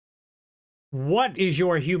What is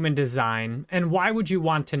your human design, and why would you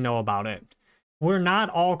want to know about it? We're not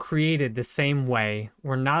all created the same way.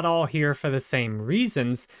 We're not all here for the same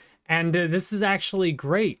reasons, and this is actually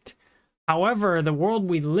great. However, the world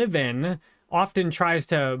we live in often tries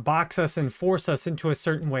to box us and force us into a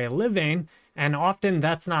certain way of living, and often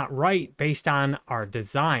that's not right based on our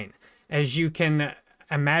design. As you can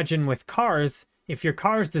imagine with cars, if your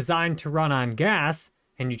car is designed to run on gas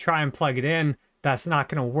and you try and plug it in, that's not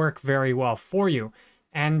going to work very well for you.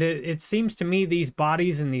 And it seems to me these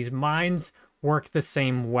bodies and these minds work the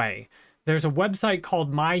same way. There's a website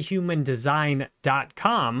called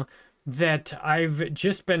myhumandesign.com that I've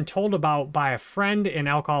just been told about by a friend in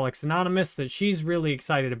Alcoholics Anonymous that she's really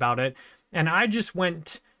excited about it. And I just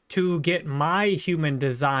went to get my human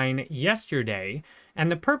design yesterday.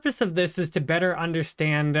 And the purpose of this is to better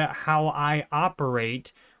understand how I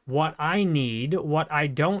operate, what I need, what I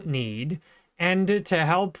don't need, and to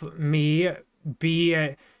help me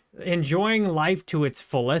be enjoying life to its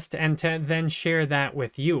fullest and to then share that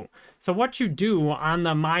with you. So what you do on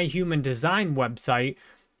the My Human Design website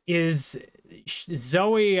is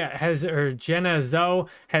Jenna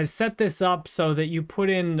has set this up so that you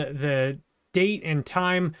put in the date and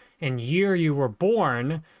time and year you were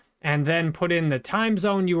born, and then put in the time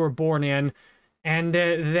zone you were born in. And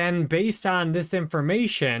then based on this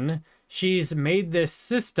information, she's made this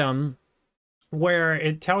system where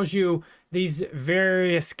it tells you these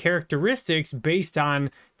various characteristics based on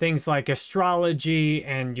things like astrology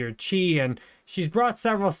and your chi. And she's brought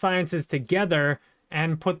several sciences together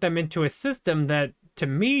and put them into a system that to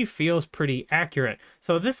me feels pretty accurate.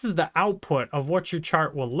 So this is the output of what your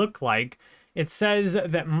chart will look like. It says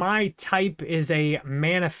that my type is a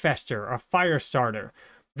manifester, a fire starter,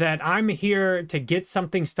 that I'm here to get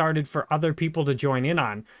something started for other people to join in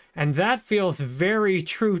on. And that feels very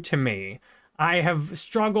true to me. I have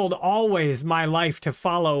struggled always my life to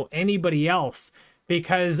follow anybody else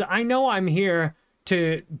because I know I'm here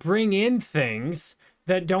to bring in things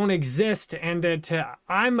that don't exist, and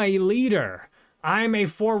I'm a leader. I'm a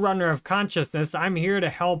forerunner of consciousness. I'm here to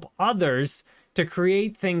help others to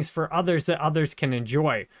create things for others that others can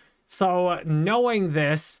enjoy. So knowing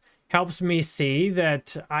this helps me see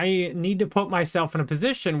that I need to put myself in a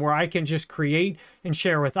position where I can just create and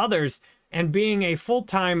share with others. And being a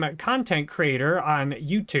full-time content creator on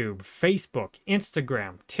YouTube, Facebook,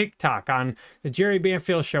 Instagram, TikTok, on the Jerry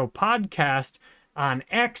Banfield Show podcast, on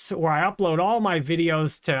X, where I upload all my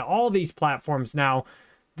videos to all these platforms now,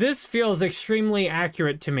 this feels extremely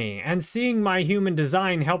accurate to me. And seeing my human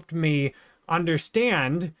design helped me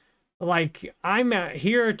understand, like, I'm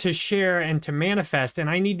here to share and to manifest, and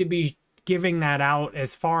I need to be giving that out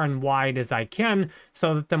as far and wide as I can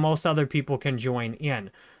so that the most other people can join in.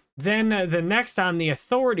 Then the next on the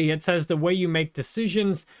authority, it says the way you make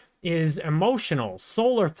decisions is emotional,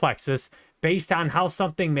 solar plexus, based on how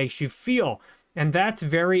something makes you feel. And that's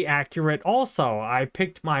very accurate also. I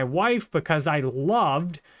picked my wife because I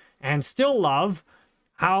loved and still love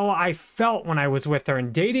how I felt when I was with her.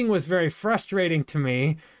 And dating was very frustrating to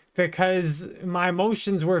me because my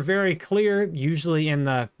emotions were very clear, usually in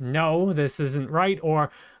the no, this isn't right,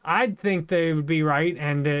 or I'd think they would be right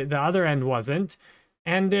and the other end wasn't.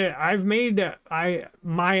 And I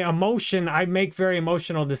make very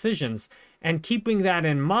emotional decisions. And keeping that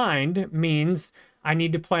in mind means I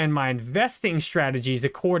need to plan my investing strategies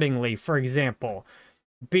accordingly, for example.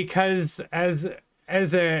 Because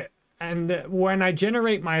when I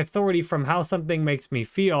generate my authority from how something makes me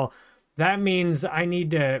feel, that means I need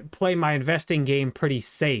to play my investing game pretty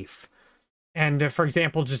safe. And for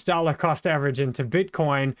example, just dollar cost average into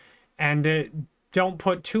Bitcoin, and don't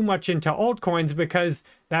put too much into altcoins because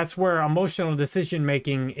that's where emotional decision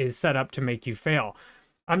making is set up to make you fail.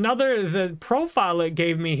 The profile it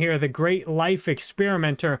gave me here, the Great Life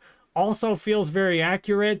Experimenter, also feels very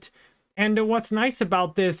accurate. And what's nice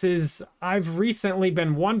about this is I've recently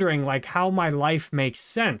been wondering like how my life makes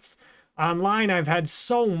sense. Online, I've had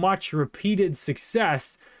so much repeated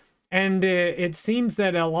success, and it seems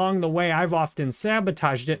that along the way, I've often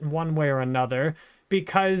sabotaged it in one way or another.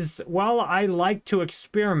 Because, well, I like to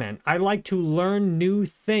experiment. I like to learn new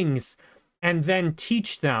things and then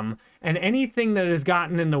teach them. And anything that has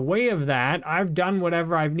gotten in the way of that, I've done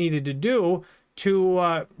whatever I've needed to do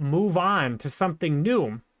to move on to something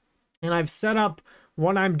new. And I've set up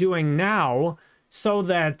what I'm doing now so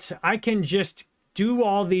that I can just do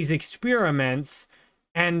all these experiments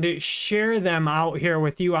and share them out here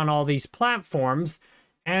with you on all these platforms.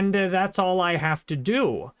 And that's all I have to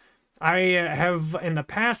do. I have in the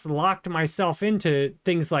past locked myself into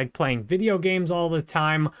things like playing video games all the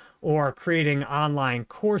time or creating online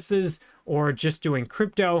courses or just doing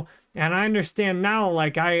crypto. And I understand now,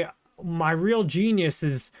 like my real genius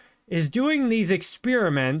is doing these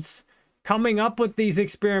experiments, coming up with these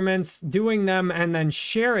experiments, doing them, and then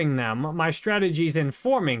sharing them. My strategy's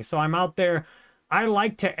informing. So I'm out there. I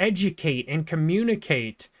like to educate and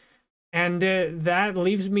communicate. And that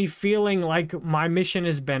leaves me feeling like my mission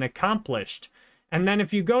has been accomplished. And then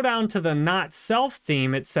if you go down to the not self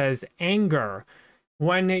theme, it says anger.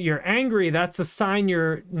 When you're angry, that's a sign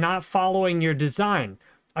you're not following your design.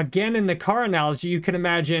 Again, in the car analogy, you can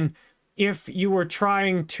imagine if you were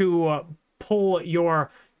trying to pull your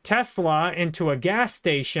Tesla into a gas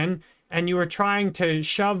station and you were trying to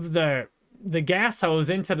shove the gas hose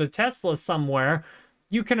into the Tesla somewhere,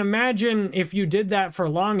 you can imagine if you did that for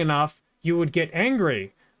long enough, you would get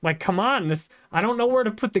angry. Like, come on, I don't know where to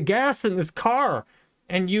put the gas in this car.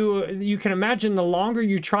 And you can imagine the longer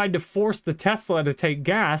you tried to force the Tesla to take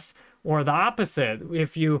gas, or the opposite,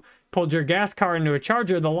 if you pulled your gas car into a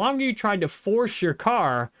charger, the longer you tried to force your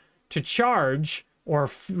car to charge or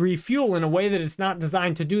refuel in a way that it's not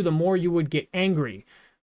designed to do, the more you would get angry.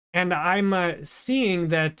 And I'm seeing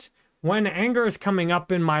that when anger is coming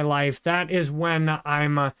up in my life, that is when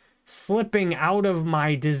I'm slipping out of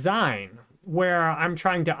my design, where I'm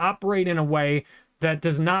trying to operate in a way that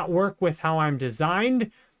does not work with how I'm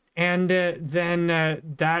designed. And then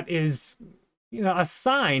that is, a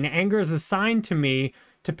sign. Anger is a sign to me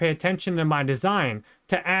to pay attention to my design,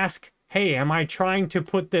 to ask, hey, am I trying to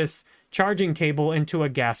put this charging cable into a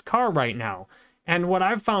gas car right now? And what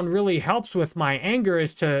I've found really helps with my anger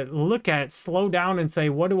is to slow down and say,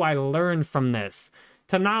 what do I learn from this?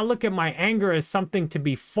 To not look at my anger as something to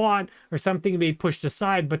be fought or something to be pushed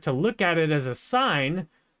aside, but to look at it as a sign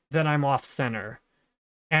that I'm off center.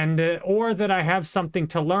 And or that I have something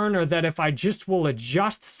to learn, or that if I just will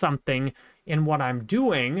adjust something in what I'm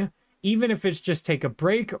doing, even if it's just take a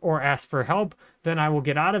break or ask for help, then I will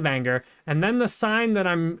get out of anger. And then the sign that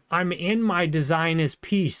I'm in my design is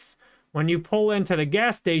peace. When you pull into the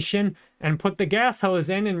gas station and put the gas hose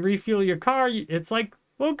in and refuel your car, it's like,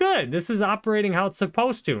 well, good, this is operating how it's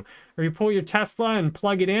supposed to. Or you pull your Tesla and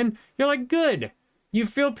plug it in, you're like, good. You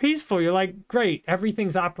feel peaceful. You're like, great,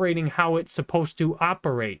 everything's operating how it's supposed to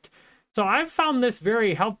operate. So I've found this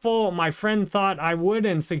very helpful. My friend thought I would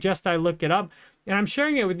and suggest I look it up. And I'm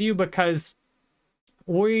sharing it with you because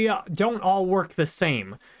we don't all work the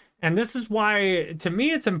same. And this is why, to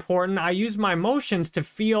me, it's important. I use my emotions to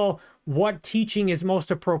feel what teaching is most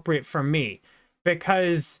appropriate for me.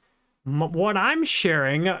 Because what I'm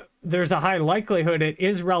sharing, there's a high likelihood it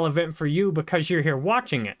is relevant for you because you're here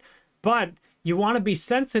watching it. But you want to be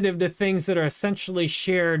sensitive to things that are essentially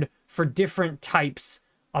shared for different types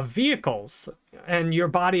of vehicles, and your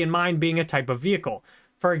body and mind being a type of vehicle.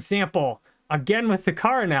 For example, again with the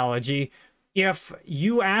car analogy, if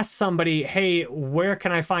you ask somebody, hey, where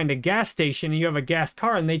can I find a gas station, and you have a gas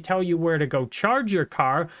car and they tell you where to go charge your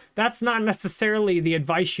car, that's not necessarily the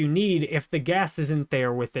advice you need if the gas isn't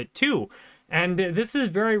there with it too. And this is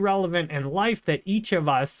very relevant in life, that each of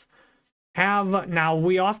us have. Now,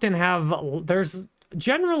 we often have, there's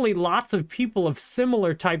generally lots of people of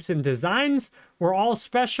similar types and designs. We're all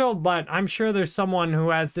special, but I'm sure there's someone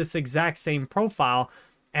who has this exact same profile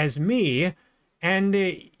as me. And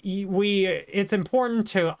it's important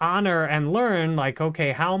to honor and learn, like,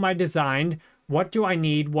 okay, how am I designed? What do I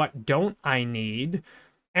need? What don't I need?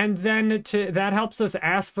 And then that helps us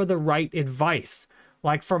ask for the right advice.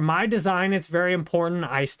 Like for my design, it's very important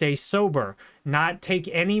I stay sober, not take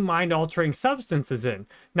any mind-altering substances in.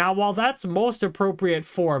 Now, while that's most appropriate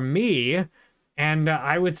for me, and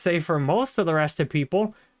I would say for most of the rest of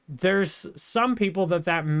people, there's some people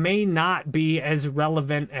that may not be as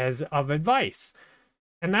relevant as of advice.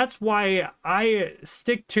 And that's why I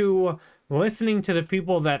stick to listening to the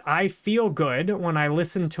people that I feel good when I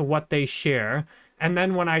listen to what they share. And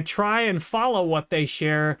then when I try and follow what they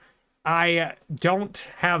share, I don't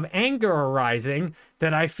have anger arising,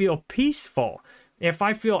 that I feel peaceful. If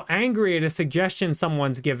I feel angry at a suggestion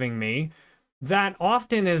someone's giving me, that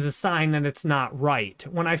often is a sign that it's not right.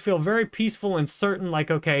 When I feel very peaceful and certain, like,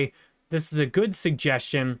 okay, this is a good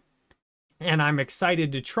suggestion and I'm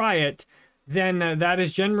excited to try it, then that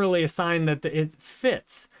is generally a sign that it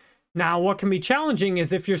fits. Now, what can be challenging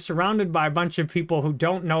is if you're surrounded by a bunch of people who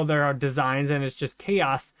don't know their designs and it's just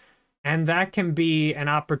chaos, and that can be an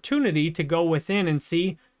opportunity to go within and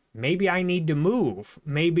see, maybe I need to move.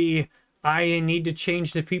 Maybe I need to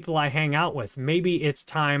change the people I hang out with. Maybe it's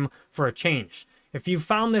time for a change. If you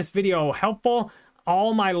found this video helpful,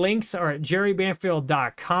 all my links are at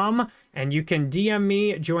jerrybanfield.com, and you can DM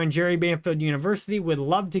me, join Jerry Banfield University. Would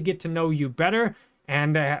love to get to know you better.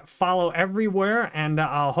 and follow everywhere, and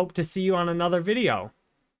I'll hope to see you on another video.